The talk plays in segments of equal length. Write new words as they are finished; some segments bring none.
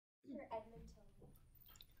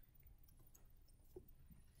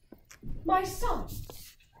My son!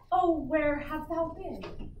 Oh, where have thou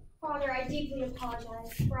been? Father, I deeply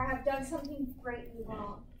apologize, for I have done something greatly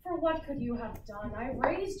wrong. For what could you have done? I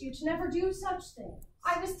raised you to never do such things.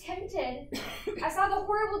 I was tempted. I saw the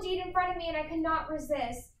horrible deed in front of me and I could not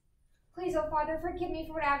resist. Please, oh Father, forgive me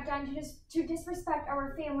for what I have done to disrespect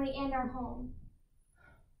our family and our home.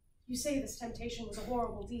 You say this temptation was a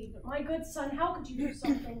horrible deed, but my good son, how could you do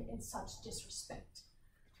something in such disrespect?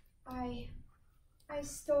 I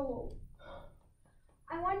stole.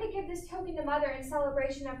 I wanted to give this token to Mother in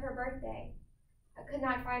celebration of her birthday. I could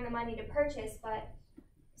not find the money to purchase, but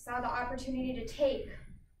I saw the opportunity to take.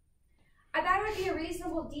 I thought it would be a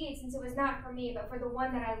reasonable deed since it was not for me, but for the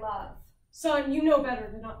one that I love. Son, you know better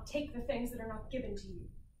than not take the things that are not given to you.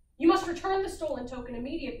 You must return the stolen token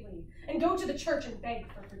immediately and go to the church and beg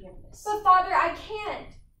for forgiveness. But Father, I can't.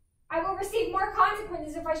 I will receive more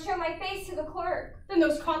consequences if I show my face to the clerk. Then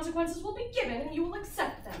those consequences will be given and you will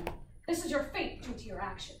accept them. This is your fate due to your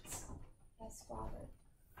actions. Yes, Father.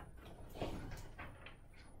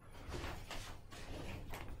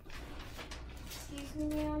 Excuse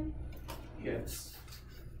me, ma'am? Yes.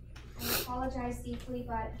 I apologize deeply,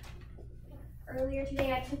 but earlier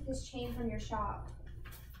today I took this chain from your shop.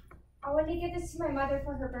 I wanted to give this to my mother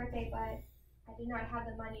for her birthday, but I did not have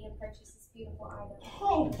the money to purchase this beautiful item.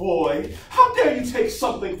 Oh boy, how dare you take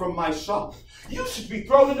something from my shop? You should be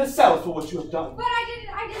thrown in a cell for what you have done. But I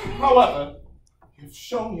didn't mean However, you've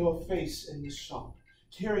shown your face in this shop,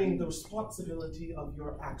 carrying the responsibility of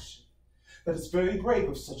your action. That is very brave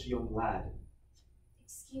of such a young lad.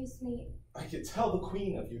 Excuse me. I could tell the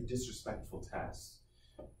queen of your disrespectful task.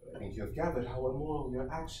 I think you have gathered how immoral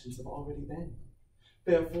your actions have already been.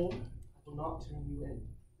 Therefore, I will not turn you in.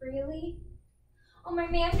 Really? Oh, my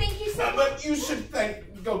man, thank you so much. But you should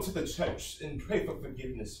go to the church and pray for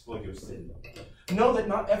forgiveness for your sin. Know that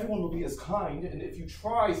not everyone will be as kind, and if you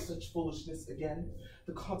try such foolishness again,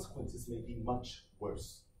 the consequences may be much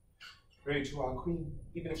worse. Pray to our queen,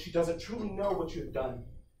 even if she doesn't truly know what you have done.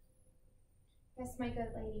 Yes, my good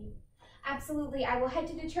lady. Absolutely, I will head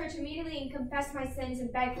to the church immediately and confess my sins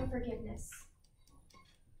and beg for forgiveness.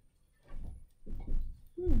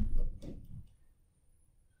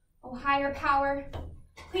 Oh, higher power,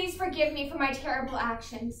 please forgive me for my terrible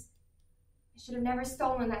actions. I should have never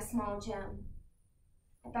stolen that small gem.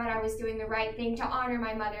 I thought I was doing the right thing to honor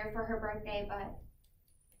my mother for her birthday, but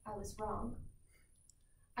I was wrong.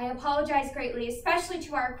 I apologize greatly, especially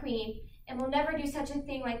to our queen, and will never do such a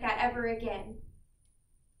thing like that ever again.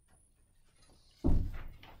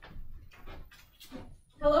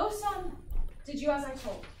 Hello, son. Did you as I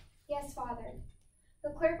told? Yes, Father.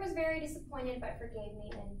 The clerk was very disappointed but forgave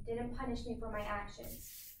me and didn't punish me for my actions.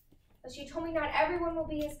 But she told me not everyone will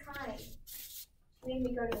be as kind. She made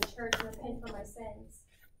me go to the church and repent for my sins.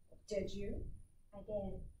 Did you? I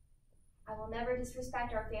did. I will never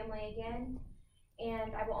disrespect our family again,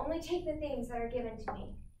 and I will only take the things that are given to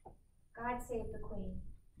me. God save the Queen.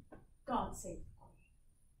 God save the Queen.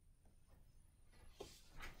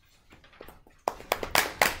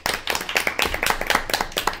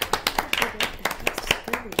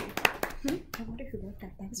 I wonder who wrote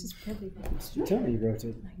that. That's just really good. Tell me you wrote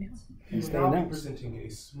it. I know. We will now be presenting a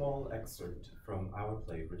small excerpt from our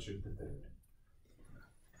play, Richard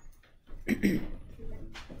III.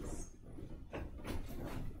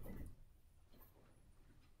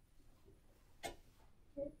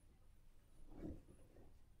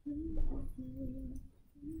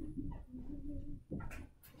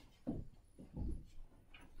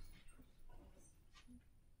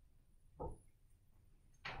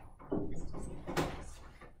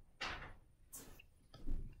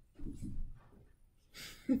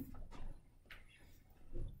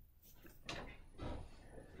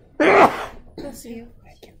 Bless you.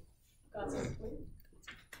 Thank you. God save the Queen.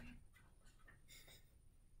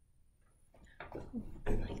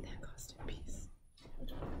 I like that costume piece.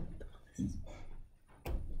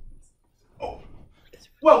 Oh,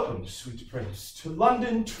 welcome, sweet prince, to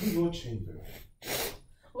London, to your chamber.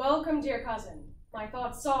 Welcome, dear cousin, my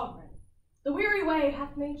thoughts sovereign. The weary way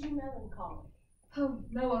hath made you melancholy. Oh,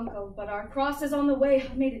 no, uncle, but our crosses on the way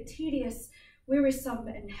have made it tedious, wearisome,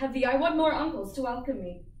 and heavy. I want more uncles to welcome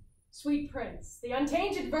me. Sweet prince, the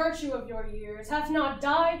untainted virtue of your years hath not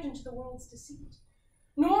dived into the world's deceit.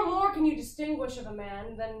 Nor more can you distinguish of a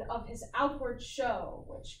man than of his outward show,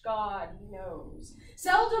 which God knows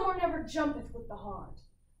seldom or never jumpeth with the heart.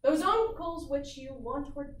 Those uncles which you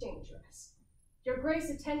want were dangerous. Your grace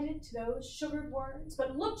attended to those sugared words,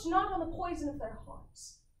 but looked not on the poison of their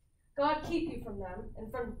hearts. God keep you from them, and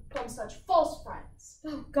from such false friends.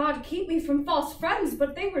 Oh, God keep me from false friends,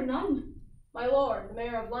 but they were none. My lord, the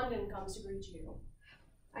mayor of London comes to greet you.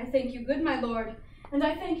 I thank you, good my lord, and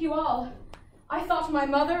I thank you all. I thought my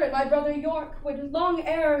mother and my brother York would long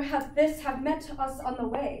ere have met us on the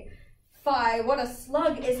way. Fie, what a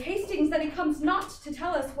slug is Hastings that he comes not to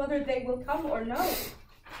tell us whether they will come or no.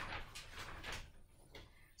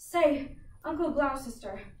 Say, Uncle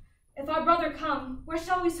Gloucester, if our brother come, where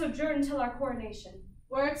shall we sojourn till our coronation?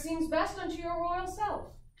 Where it seems best unto your royal self.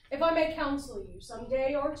 If I may counsel you some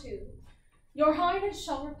day or two, your highness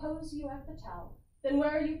shall repose you at the Tower, then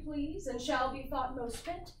where you please, and shall be thought most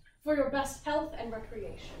fit for your best health and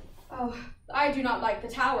recreation. Oh, I do not like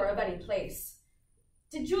the Tower of any place.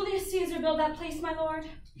 Did Julius Caesar build that place, my lord?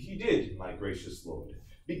 He did, my gracious lord,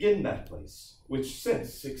 begin that place, which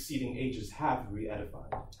since succeeding ages have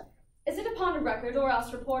re-edified. Is it upon record, or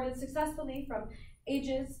else reported successfully from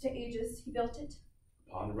ages to ages he built it?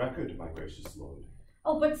 Upon record, my gracious lord.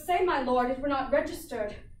 Oh, but say, my lord, it were not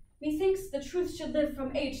registered. Methinks the truth should live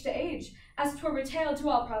from age to age, as 'twere retailed to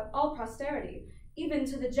all posterity, even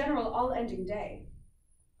to the general all-ending day.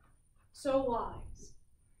 So wise,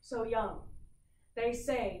 so young, they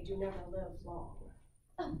say do never live long.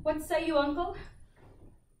 What say you, uncle?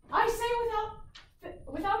 I say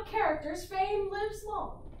without characters, fame lives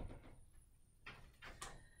long.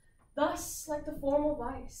 Thus, like the formal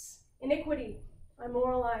vice, iniquity, I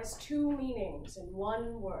moralize two meanings in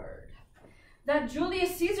one word. That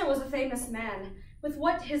Julius Caesar was a famous man, with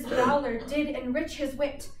what his valor did enrich his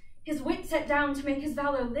wit set down to make his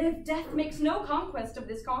valor live. Death makes no conquest of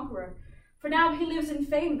this conqueror, for now he lives in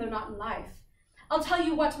fame, though not in life. I'll tell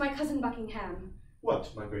you what, my cousin Buckingham.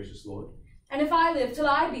 What, my gracious lord? And if I live till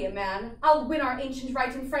I be a man, I'll win our ancient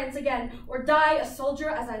right in France again, or die a soldier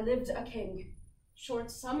as I lived a king.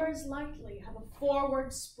 Short summers lightly have a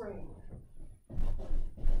forward spring.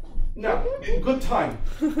 Now, in good time,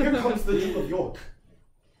 here comes the Duke of York.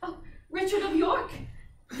 Oh, Richard of York!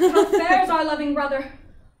 How fares our loving brother?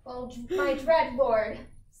 Well, my dread lord,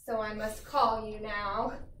 so I must call you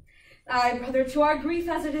now. Aye, brother, to our grief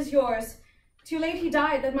as it is yours. Too late he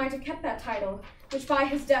died that might have kept that title, which by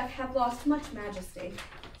his death hath lost much majesty.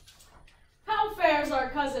 How fares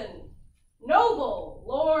our cousin, noble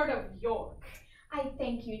Lord of York? I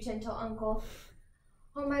thank you, gentle uncle.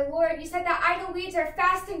 Oh, my lord, you said that idle weeds are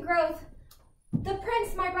fast in growth. The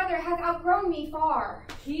prince, my brother, hath outgrown me far.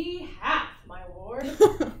 He hath, my lord.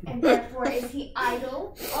 And therefore is he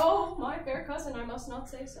idle? Oh, my fair cousin, I must not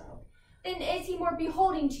say so. Then is he more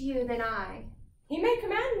beholding to you than I? He may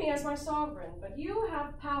command me as my sovereign, but you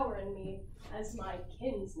have power in me as my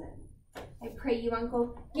kinsman. I pray you,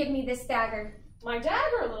 uncle, give me this dagger. My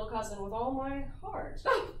dagger, little cousin, with all my heart.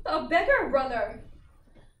 Oh, a beggar, brother!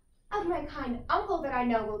 Of my kind uncle that I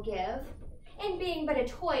know will give, and being but a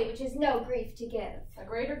toy which is no grief to give. A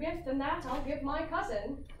greater gift than that I'll give my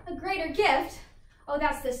cousin. A greater gift? Oh,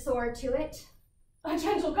 that's the sword to it. A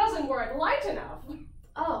gentle cousin were it light enough.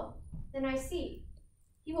 Oh, then I see.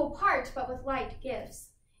 You will part but with light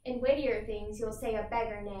gifts. In weightier things you'll say a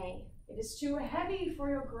beggar nay. It is too heavy for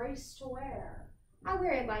your grace to wear. I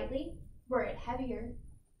wear it lightly, were it heavier.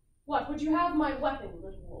 What, would you have my weapon,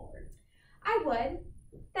 little lord? I would.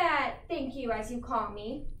 That, thank you as you call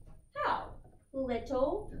me. How?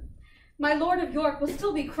 Little. My lord of York will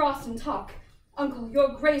still be cross in talk. Uncle,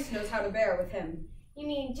 your grace knows how to bear with him. You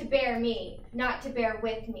mean to bear me, not to bear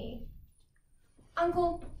with me.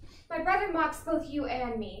 Uncle, my brother mocks both you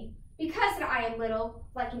and me. Because that I am little,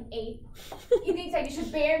 like an ape, he thinks that you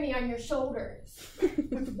should bear me on your shoulders.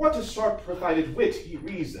 With what a sharp-provided wit he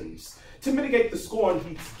reasons. To mitigate the scorn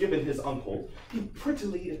he's given his uncle, he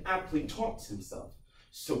prettily and aptly taunts himself.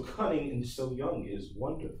 So cunning and so young is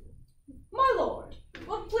wonderful. My lord,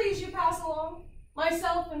 will't please you pass along?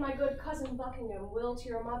 Myself and my good cousin Buckingham will to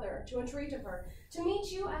your mother, to entreat of her, to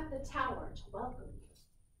meet you at the tower to welcome you.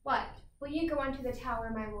 What? Will you go unto the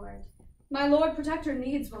tower, my lord? My lord protector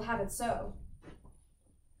needs will have it so.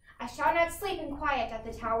 I shall not sleep in quiet at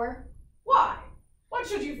the tower. Why? What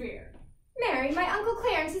should you fear? Mary, my Uncle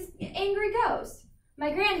Clarence is angry ghost.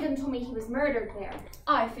 My grandam told me he was murdered there.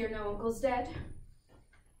 I fear no uncle's dead.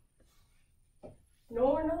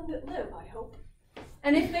 Nor none that live, I hope.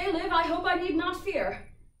 And if they live, I hope I need not fear.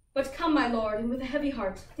 But come, my lord, and with a heavy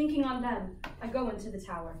heart, thinking on them, I go into the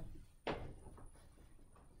tower.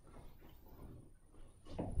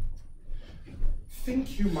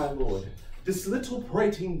 Think you, my lord, this little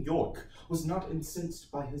prating York was not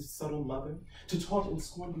incensed by his subtle mother to taunt and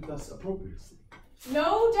scorn you thus opprobriously?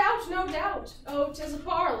 No doubt, no doubt. Oh, 'tis a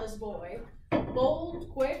parlous boy.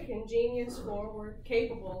 Bold, quick, ingenious, forward,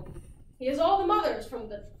 capable. He is all the mother's from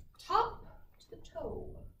the top to the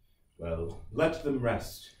toe. Well, let them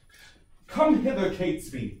rest. Come hither,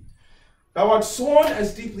 Catesby. Thou art sworn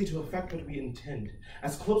as deeply to effect what we intend,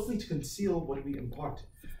 as closely to conceal what we impart.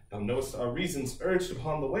 Thou knowest our reasons urged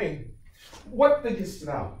upon the way. What thinkest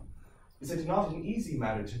thou? Is it not an easy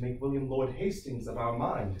matter to make William Lord Hastings of our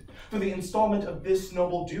mind, for the installment of this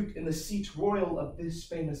noble duke in the seat royal of this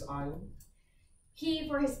famous isle? He,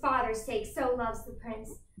 for his father's sake, so loves the prince,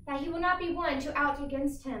 that he will not be one to out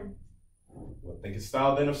against him. What thinkest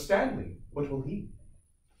thou then of Stanley? What will he?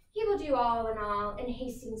 He will do all in all, and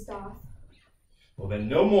Hastings doth. Well then,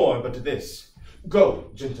 no more but this. Go,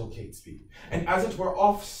 gentle Catesby, and as it were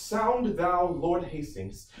off sound thou Lord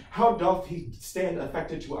Hastings, how doth he stand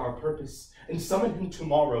affected to our purpose, and summon him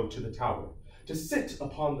tomorrow to the Tower, to sit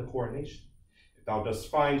upon the coronation. If thou dost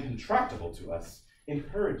find him tractable to us,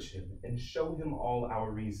 encourage him, and show him all our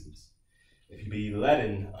reasons. If he be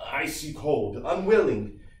leaden, icy cold,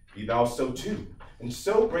 unwilling, be thou so too, and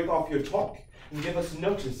so break off your talk, and give us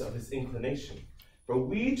notice of his inclination. For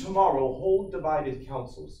we tomorrow hold divided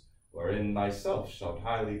councils, wherein thyself shalt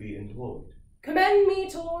highly be employed. Commend me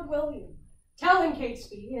to Lord William. Tell him,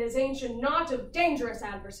 Catesby, his ancient knot of dangerous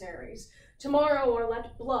adversaries, tomorrow are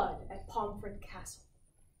let blood at Pomfret Castle.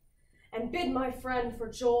 And bid my friend for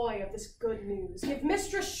joy of this good news, give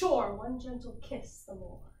Mistress Shore one gentle kiss the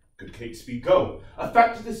more. Good Catesby, go,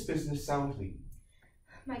 effect this business soundly.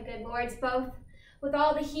 My good lords both, with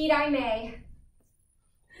all the heed I may.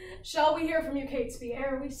 Shall we hear from you, Catesby,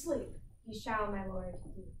 ere we sleep? You shall, my lord.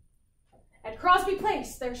 At Crosby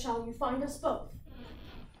Place there shall you find us both.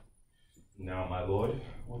 Now, my lord,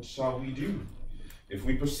 what shall we do? If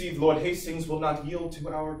we perceive Lord Hastings will not yield to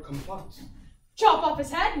our complaint. Chop off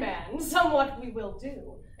his head, man, somewhat we will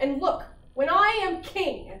do. And look, when I am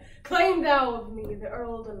king, claim thou of me the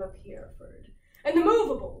earldom of Hereford, and the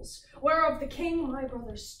movables, whereof the king my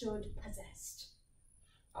brother stood possessed.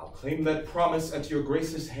 I'll claim that promise at your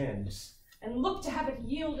grace's hands. And look to have it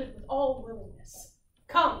yielded with all willingness.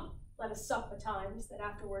 Come, let us sup betimes, that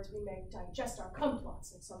afterwards we may digest our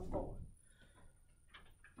complots in some form.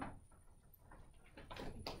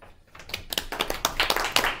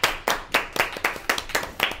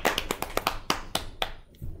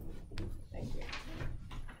 Thank you.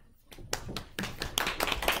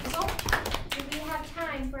 So, do we have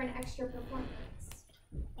time for an extra performance?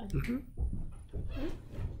 Mhm.